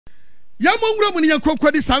Yamongro muni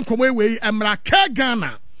yankokodi sankomo ewe emra ka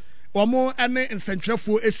Ghana. Omo ene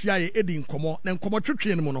nsentwerefo esiaye edi nkomo na nkomo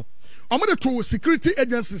twetwe ne mu no. Omo de to security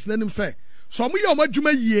agencies nanim say so omo ye omo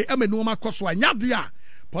adwuma yie emenu omo akoso anyade a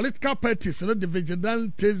political parties no the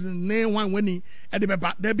vigilantism ne wanwani e de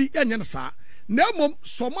beba da bi enye ne saa. Na mom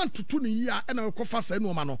so man tutu ne yi a ena kofa sa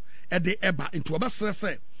enu no e de eba into obesere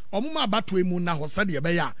say omo ma abato emu na ho sa de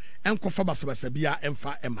be ya enkofa basabasa bia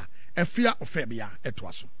emfa ema efia ofebia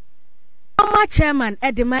etoaso. Former chairman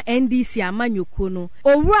Edema NDC Amanyukuno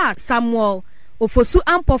Owura Samuel Ofosu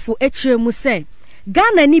Ampofu Echiremu say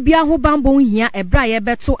Ghana ni bia ho bambo hia ebra ye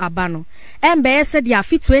beto aba no embe ye said ya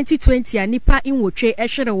fi 2020 anipa inwotwe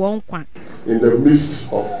ehwere won kwa. In the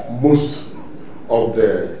midst of most of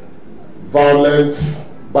the violent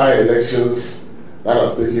by-elections that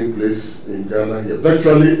are taking place in Ghana here,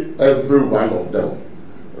 virtually every one of them,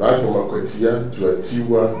 right from Akwatia to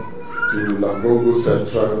Atiwa to Nambongo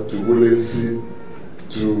Central, to Wolensi,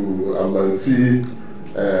 to Amanfi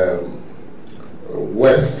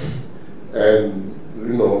West, and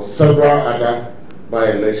several other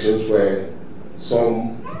by-elections where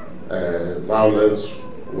some violence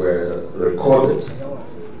were recorded.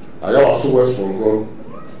 Ayawaso West Mongon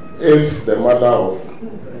is the mother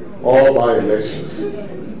of all by-elections.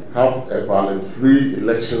 Have a violent-free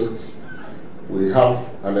elections. We have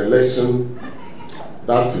an election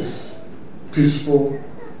that is peaceful,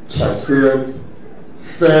 transparent,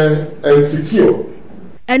 fair, and secure.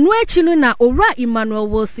 Enu echinu na Owura Emmanuel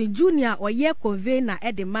Wilson Jr. oye convener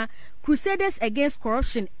Edema Crusaders Against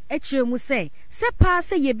Corruption echiremu say sepa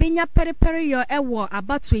se yebenya periperi yo ewo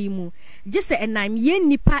abato imu jise enam ye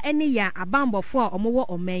nipa ene ya abambofo a omowo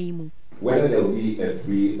omayimu. Whether there will be a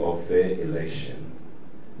free or fair election,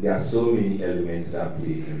 there are so many elements that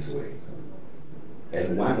plays into it.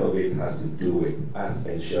 And one of it has to do with us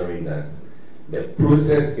ensuring that the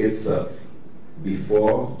process itself,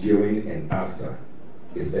 before, during, and after,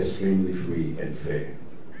 is extremely free and fair.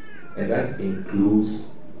 And that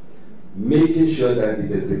includes making sure that the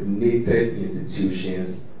designated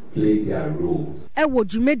institutions play their roles. Ewo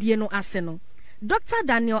jumedie no aseno. Dr.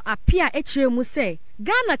 Daniel Apia echiremu say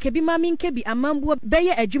Ghana kebi mami nkebi amambu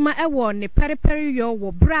beye adwuma ewo ne periperi yo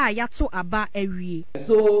wo bra yato aba awie.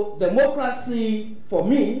 So democracy for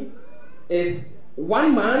me is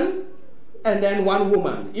one man and then one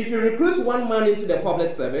woman. If you recruit one man into the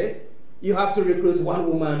public service, you have to recruit one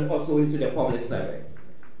woman also into the public service.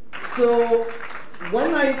 So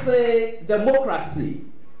when I say democracy,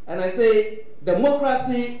 and I say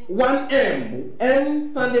democracy, one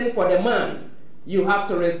M standing for the man, you have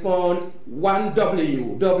to respond one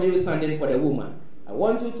W standing for the woman. I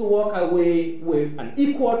want you to walk away with an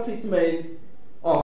equal treatment